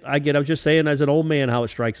get it. I was just saying as an old man how it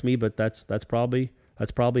strikes me, but that's probably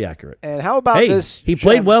accurate. And how about this? He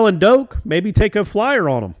played well in Doak. Maybe take a flyer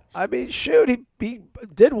on him. I mean, shoot, he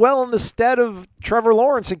did well in the stead of Trevor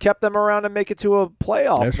Lawrence and kept them around to make it to a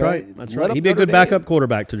playoff. That's right. That's right. He'd be a good backup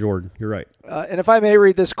quarterback to Jordan. You're right. And if I may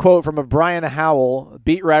read this quote from a Brian Howell,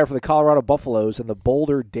 beat writer for the Colorado Buffaloes and the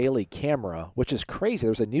Boulder Daily Camera, which is crazy.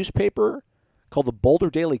 There's a newspaper called the Boulder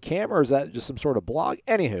Daily Camera, or is that just some sort of blog?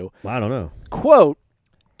 Anywho. I don't know. Quote,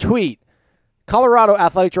 tweet, Colorado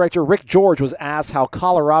Athletic Director Rick George was asked how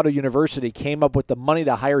Colorado University came up with the money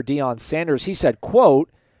to hire Deion Sanders. He said, quote,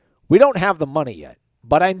 we don't have the money yet,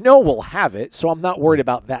 but I know we'll have it, so I'm not worried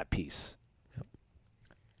about that piece.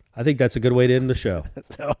 I think that's a good way to end the show.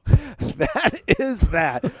 So that is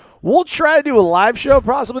that. We'll try to do a live show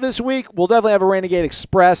possibly this week. We'll definitely have a Renegade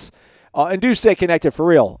Express. And do stay connected for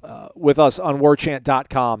real with us on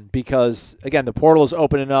warchant.com because, again, the portal is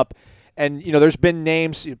opening up. And, there's been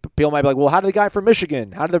names. People might be like, well, how did the guy from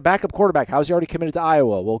Michigan? How did their backup quarterback? How's he already committed to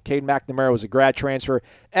Iowa? Well, Cade McNamara was a grad transfer.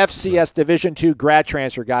 FCS Division II grad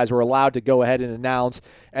transfer guys were allowed to go ahead and announce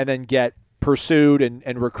and then get pursued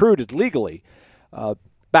and recruited legally.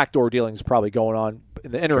 Backdoor dealing is probably going on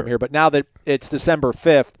in the interim here. But now that it's December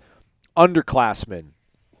 5th, underclassmen,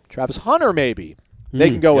 Travis Hunter maybe, they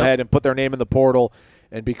can go ahead and put their name in the portal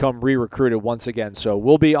and become re-recruited once again. So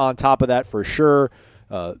we'll be on top of that for sure.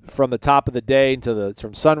 From the top of the day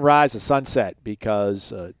from sunrise to sunset,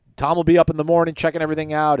 because Tom will be up in the morning checking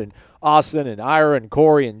everything out, and Austin and Ira and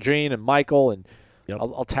Corey and Gene and Michael, and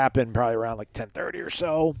I'll tap in probably around like 10:30 or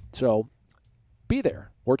so. So be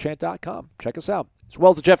there, warchant.com. Check us out. As well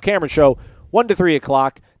as the Jeff Cameron Show, 1 to 3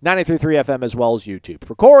 o'clock, 93.3 FM, as well as YouTube.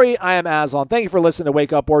 For Corey, I am Aslan. Thank you for listening to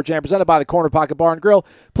Wake Up War Chant, presented by the Corner Pocket Bar and Grill.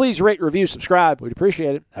 Please rate, review, subscribe. We'd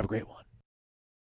appreciate it. Have a great one.